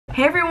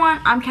Hey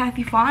everyone, I'm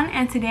Kathy Fawn,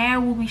 and today I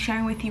will be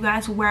sharing with you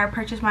guys where I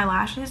purchase my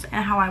lashes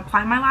and how I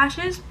apply my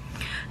lashes.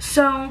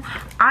 So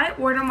I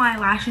order my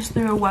lashes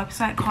through a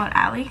website called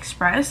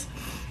AliExpress.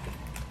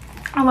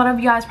 A lot of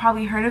you guys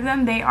probably heard of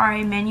them. They are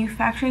a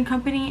manufacturing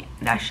company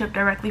that ship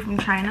directly from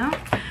China.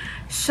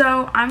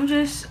 So I'm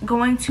just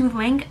going to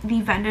link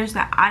the vendors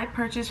that I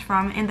purchased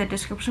from in the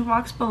description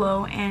box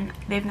below, and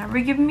they've never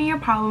given me a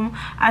problem.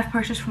 I've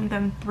purchased from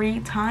them 3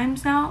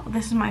 times now.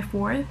 This is my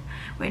 4th.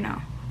 Wait,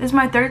 no. This is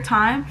my 3rd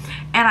time,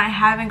 and I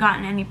haven't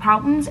gotten any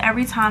problems.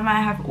 Every time I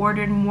have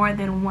ordered more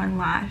than 1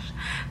 lash.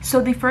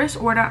 So the first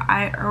order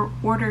I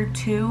ordered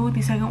 2,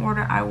 the second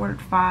order I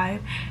ordered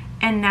 5,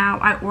 and now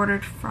I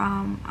ordered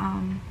from,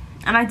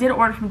 and I did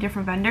order from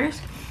different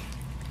vendors.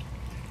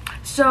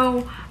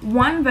 So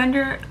one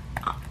vendor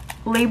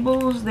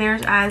labels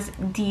theirs as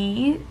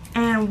D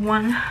and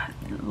one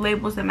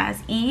labels them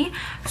as E.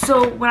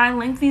 So when I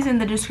link these in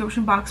the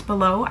description box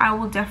below,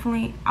 I'll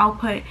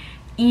put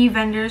E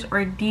vendors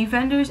or D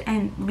vendors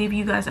and leave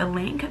you guys a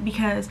link,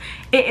 because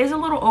it is a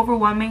little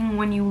overwhelming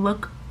when you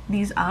look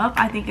these up.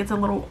 I think it's a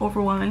little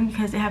overwhelming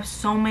because they have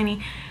so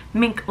many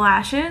mink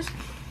lashes.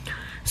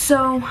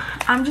 So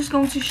I'm just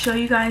going to show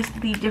you guys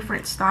the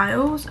different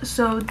styles.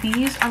 So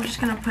these, I'm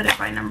just going to put it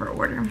by number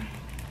order.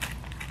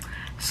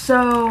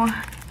 So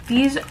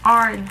these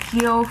are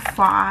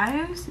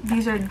DO5s,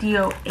 these are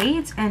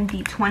DO8s and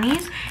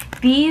D20s.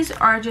 These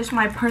are just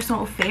my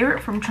personal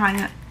favorite from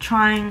trying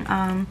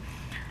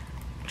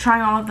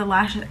all of the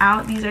lashes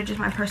out. These are just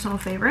my personal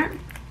favorite.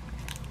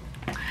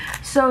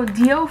 So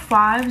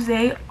DO5s,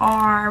 they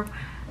are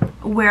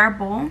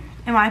wearable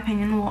in my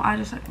opinion. Well, I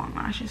just like long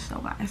lashes, so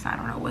guys, I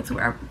don't know what's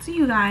wearable to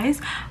you guys,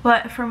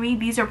 but for me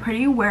these are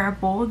pretty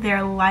wearable.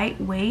 They're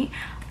lightweight.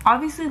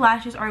 Obviously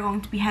lashes are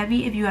going to be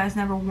heavy if you guys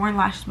never worn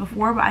lashes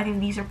before, but I think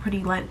these are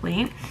pretty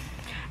lightweight.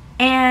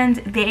 And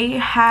they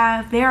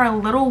are a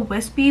little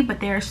wispy,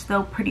 but they're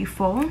still pretty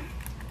full.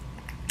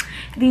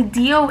 The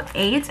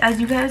DO8s,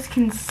 as you guys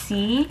can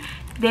see,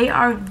 they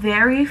are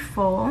very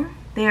full.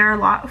 They are a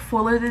lot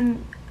fuller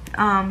than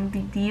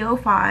the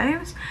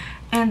DO5s,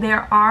 and they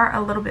are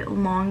a little bit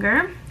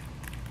longer.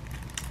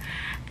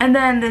 And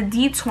then the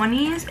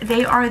D20s,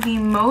 they are the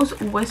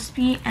most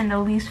wispy and the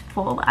least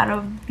full out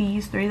of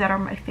these 3 that are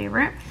my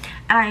favorite,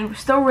 and I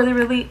still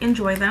really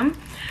enjoy them.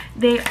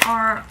 They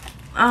all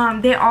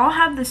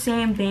have the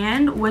same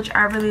band, which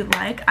I really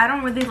like. I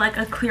don't really like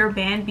a clear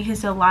band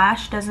because the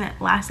lash doesn't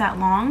last that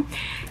long.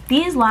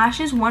 These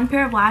lashes, one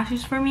pair of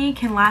lashes for me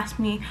can last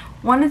me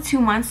 1 to 2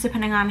 months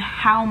depending on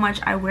how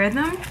much I wear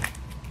them.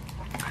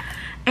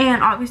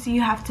 And obviously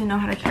you have to know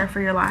how to care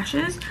for your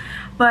lashes,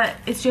 but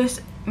it's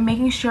just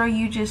making sure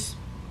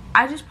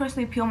I just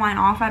personally peel mine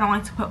off. I don't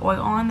like to put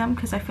oil on them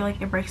because I feel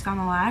like it breaks down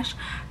the lash,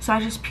 so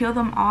I just peel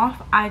them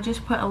off. I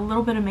just put a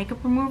little bit of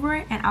makeup remover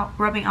and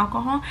rubbing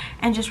alcohol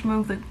and just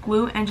remove the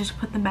glue and just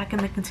put them back in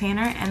the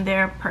container, and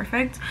they're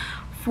perfect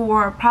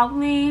for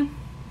probably,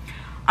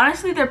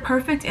 honestly they're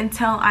perfect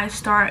until I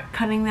start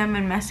cutting them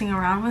and messing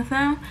around with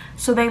them.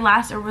 So they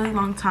last a really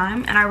long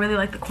time, and I really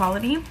like the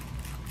quality.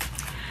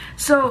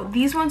 So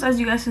these ones, as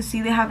you guys can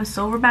see, they have a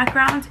silver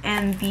background,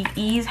 and the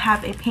E's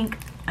have a pink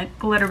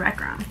glitter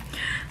background.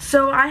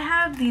 So I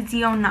have the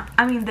the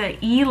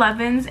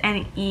E11s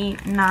and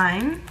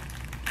E9.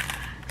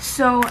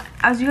 So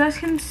as you guys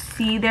can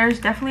see, there's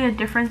definitely a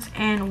difference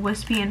in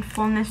wispy and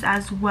fullness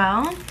as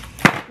well.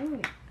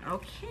 Ooh,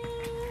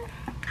 okay,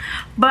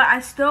 but I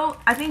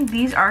think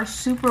these are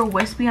super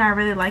wispy, and I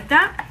really like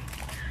that.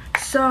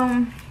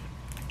 So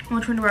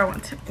which one do I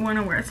want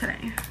to wear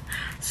today?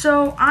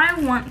 So I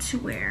want to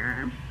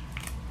wear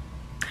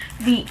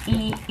the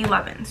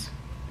E11s.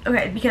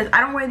 Okay, because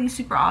I don't wear these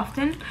super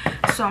often,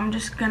 so I'm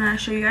just gonna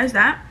show you guys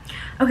that.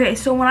 Okay,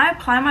 so when I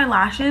apply my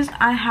lashes,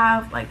 I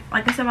have like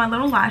I said, my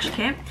little lash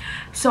kit.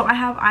 So I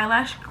have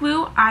eyelash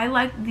glue. I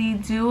like the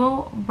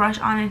dual brush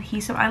on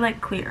adhesive. I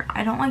like clear.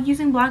 I don't like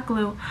using black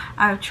glue.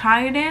 I've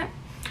tried it,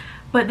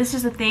 but this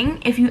is the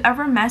thing. If you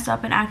ever mess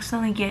up and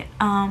accidentally get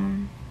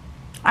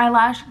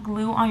eyelash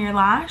glue on your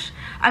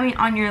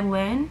on your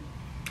lid,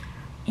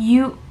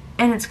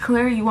 and it's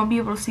clear, you won't be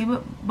able to see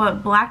it,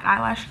 but black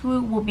eyelash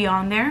glue will be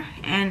on there,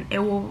 and it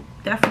will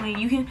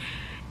definitely,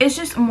 it's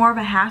just more of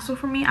a hassle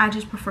for me. I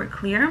just prefer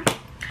clear.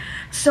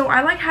 So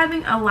I like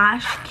having a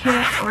lash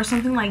kit or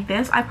something like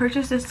this. I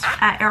purchased this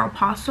at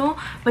Aeropostale,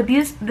 but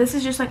this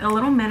is just like a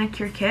little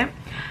manicure kit.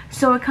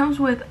 So it comes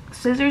with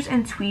scissors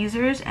and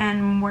tweezers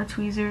and more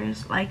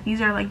tweezers. Like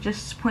these are like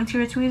just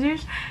pointier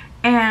tweezers,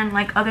 and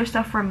like other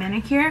stuff for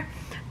manicure.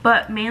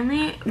 But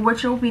mainly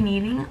what you'll be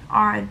needing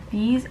are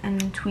these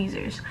and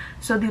tweezers.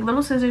 So the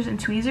little scissors and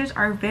tweezers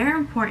are very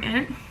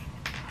important.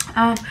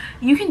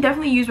 You can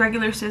definitely use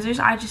regular scissors.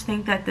 I just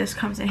think that this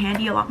comes in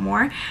handy a lot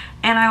more,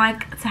 and I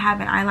like to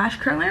have an eyelash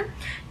curler.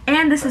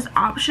 And this is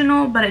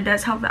optional, but it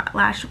does help the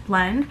lash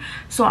blend.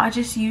 So I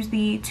just use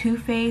the Too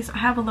Faced. I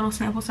have a little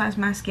sample size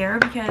mascara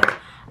because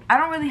I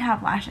don't really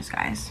have lashes,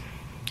 guys.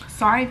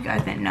 Sorry if you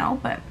guys didn't know,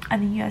 but I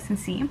think you guys can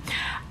see.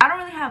 I don't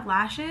really have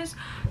lashes,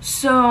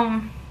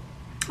 so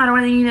I don't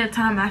really need a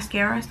ton of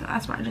mascara, so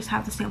that's why I just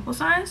have the sample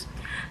size.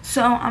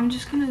 So I'm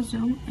just gonna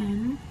zoom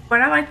in.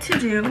 What I like to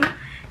do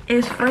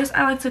is first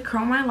I like to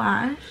curl my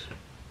lash,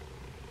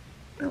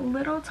 the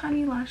little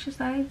tiny lashes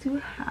that I do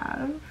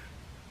have.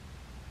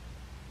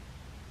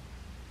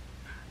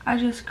 I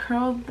just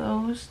curl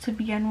those to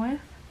begin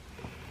with.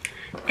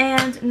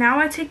 And now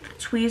I take the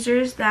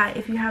tweezers that,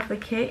 if you have the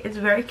kit, it's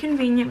very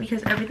convenient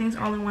because everything's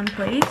all in one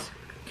place.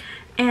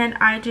 And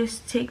I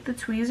just take the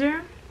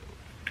tweezer,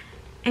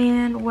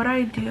 and what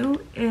I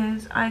do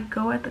is I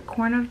go at the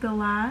corner of the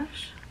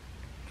lash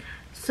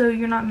so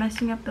you're not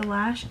messing up the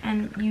lash,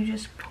 and you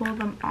just pull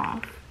them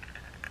off.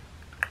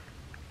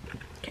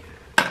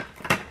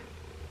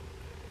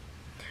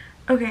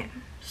 Okay,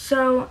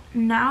 so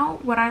now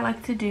what I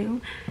like to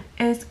do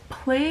is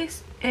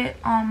place it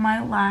on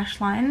my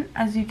lash line,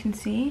 as you can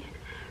see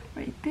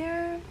right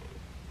there.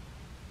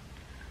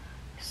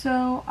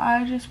 So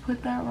I just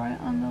put that right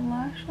on the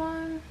lash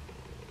line.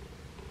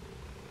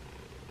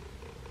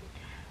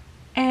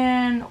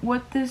 And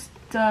what this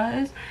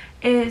does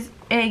is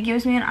it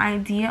gives me an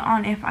idea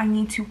on if I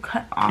need to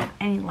cut off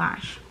any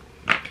lash.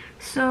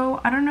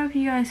 So I don't know if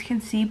you guys can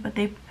see, but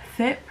they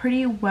fit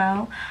pretty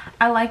well.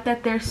 I like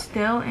that there's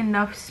still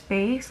enough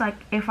space. Like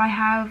if I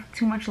have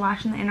too much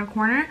lash in the inner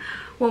corner,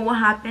 what will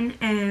happen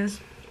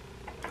is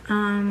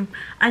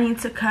I need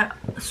to cut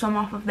some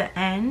off of the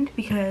end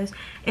because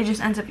it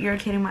just ends up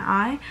irritating my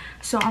eye.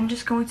 So I'm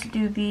just going to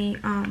do the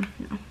no,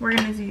 we're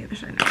gonna do the other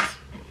side next.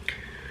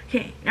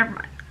 Okay, never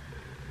mind.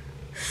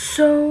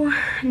 So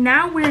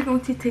now we're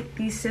going to take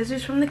these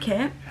scissors from the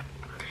kit,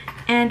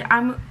 and I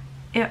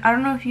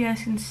don't know if you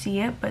guys can see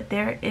it, but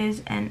there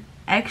is an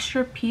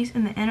extra piece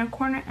in the inner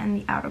corner and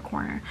the outer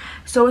corner.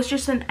 So it's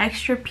just an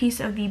extra piece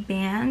of the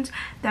band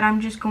that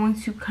I'm just going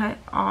to cut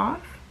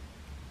off.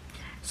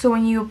 So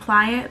when you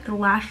apply it, the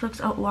lash looks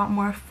a lot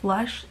more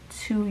flush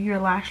to your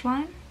lash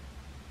line.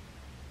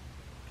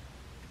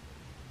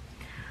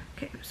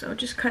 Okay, so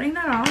just cutting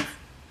that off.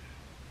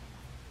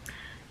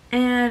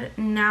 And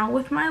now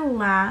with my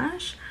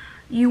lash,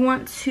 you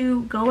want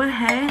to go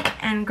ahead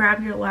and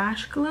grab your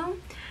lash glue.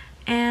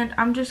 And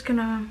I'm just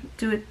gonna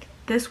do it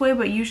this way,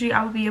 but usually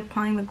I would be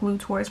applying the glue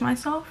towards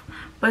myself,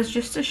 but it's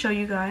just to show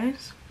you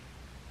guys.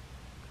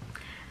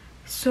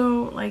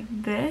 So like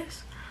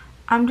this,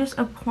 I'm just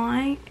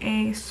applying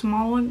a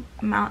small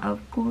amount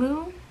of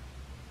glue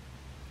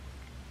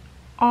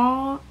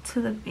all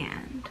to the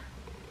band.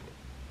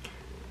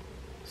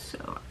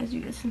 So as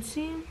you guys can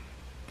see,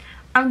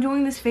 I'm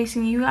doing this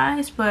facing you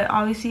guys, but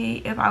obviously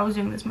if I was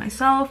doing this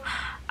myself,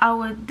 I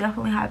would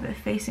definitely have it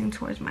facing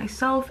towards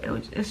myself.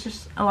 It's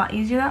just a lot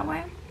easier that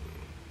way.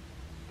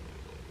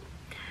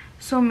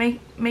 So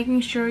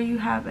making sure you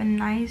have a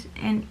nice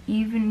and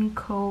even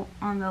coat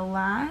on the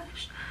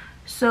lash,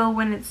 so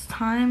when it's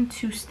time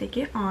to stick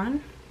it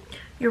on,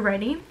 you're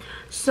ready.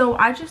 So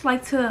I just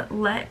like to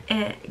let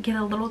it get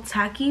a little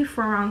tacky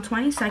for around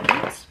 20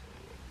 seconds.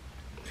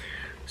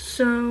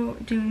 So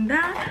doing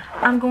that,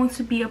 I'm going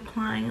to be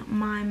applying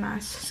my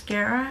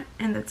mascara,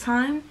 and the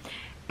time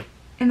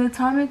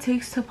it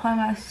takes to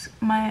apply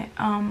my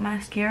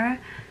mascara,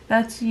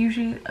 that's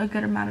usually a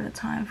good amount of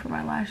time for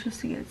my lashes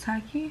to get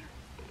tacky.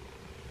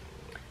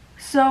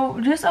 So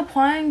just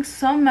applying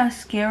some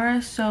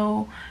mascara,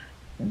 so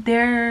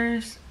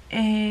it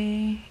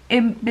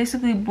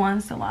basically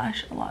blends the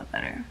lash a lot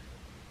better.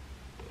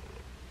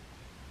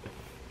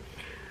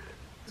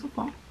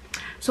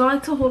 So I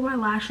like to hold my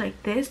lash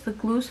like this. The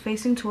glue's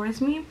facing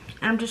towards me,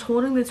 and I'm just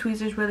holding the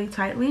tweezers really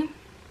tightly. And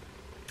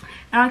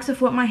I like to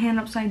flip my hand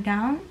upside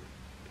down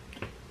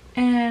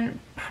and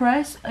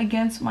press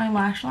against my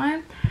lash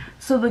line,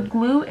 so the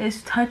glue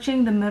is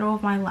touching the middle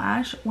of my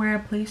lash where I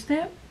placed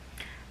it.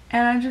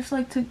 And I just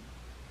like to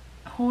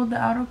hold the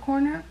outer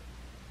corner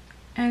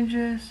and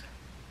just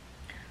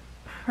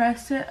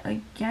press it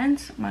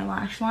against my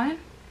lash line.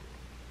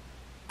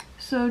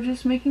 So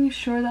just making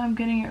sure that I'm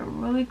getting it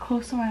really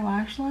close to my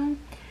lash line,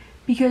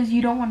 because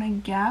you don't want a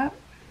gap.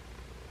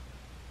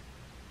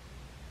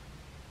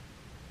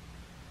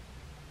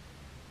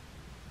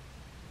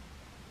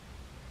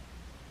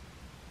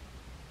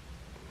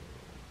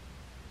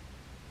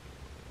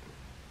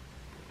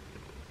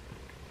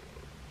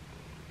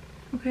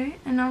 Okay,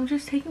 and now I'm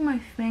just taking my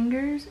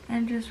fingers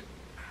and just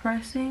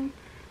pressing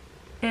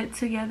it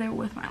together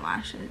with my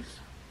lashes,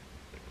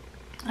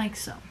 like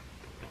so.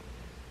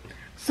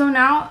 So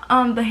now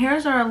the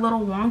hairs are a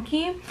little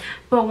wonky,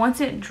 but once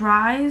it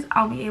dries,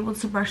 I'll be able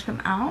to brush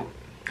them out.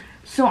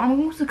 So I'm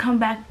going to come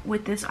back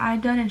with this eye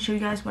done and show you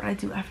guys what I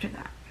do after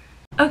that.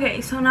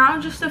 Okay, so now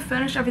just to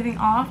finish everything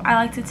off, I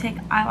like to take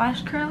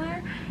eyelash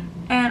curler,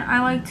 and I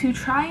like to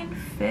try and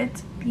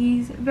fit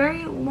these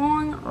very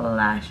long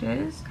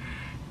lashes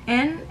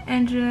in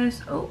and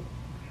just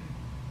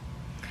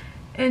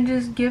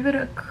give it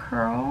a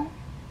curl.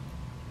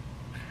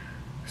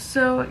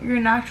 So your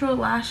natural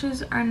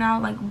lashes are now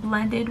like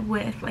blended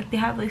with, like they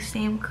have the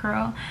same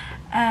curl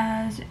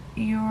as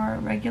your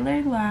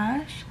regular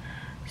lash.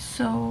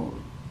 So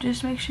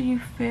just make sure you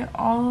fit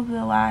all of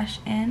the lash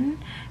in,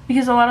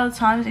 because a lot of the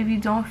times if you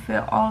don't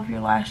fit all of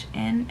your lash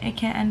in, it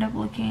can end up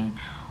looking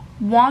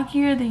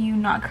wonkier than you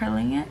not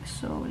curling it.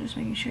 So just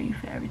making sure you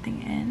fit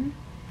everything in.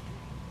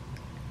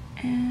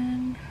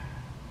 And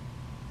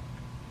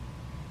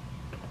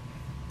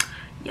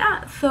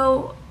yeah,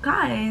 so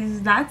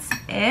guys, that's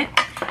it.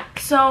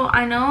 So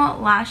I know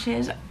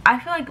lashes, I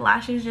feel like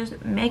lashes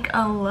just make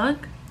a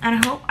look, and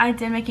I hope I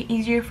did make it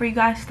easier for you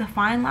guys to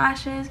find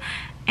lashes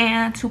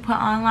and to put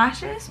on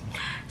lashes.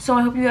 So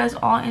I hope you guys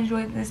all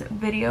enjoyed this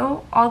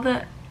video. All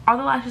the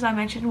lashes I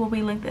mentioned will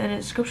be linked in the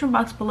description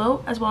box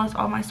below, as well as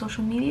all my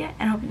social media.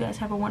 And I hope you guys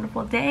have a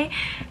wonderful day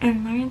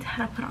and learn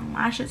how to put on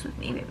lashes with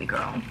me, baby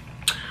girl.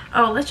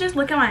 Oh, let's just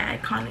look at my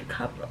iconic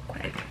cup real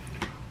quick.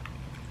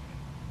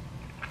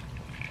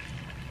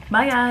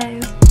 Bye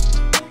guys.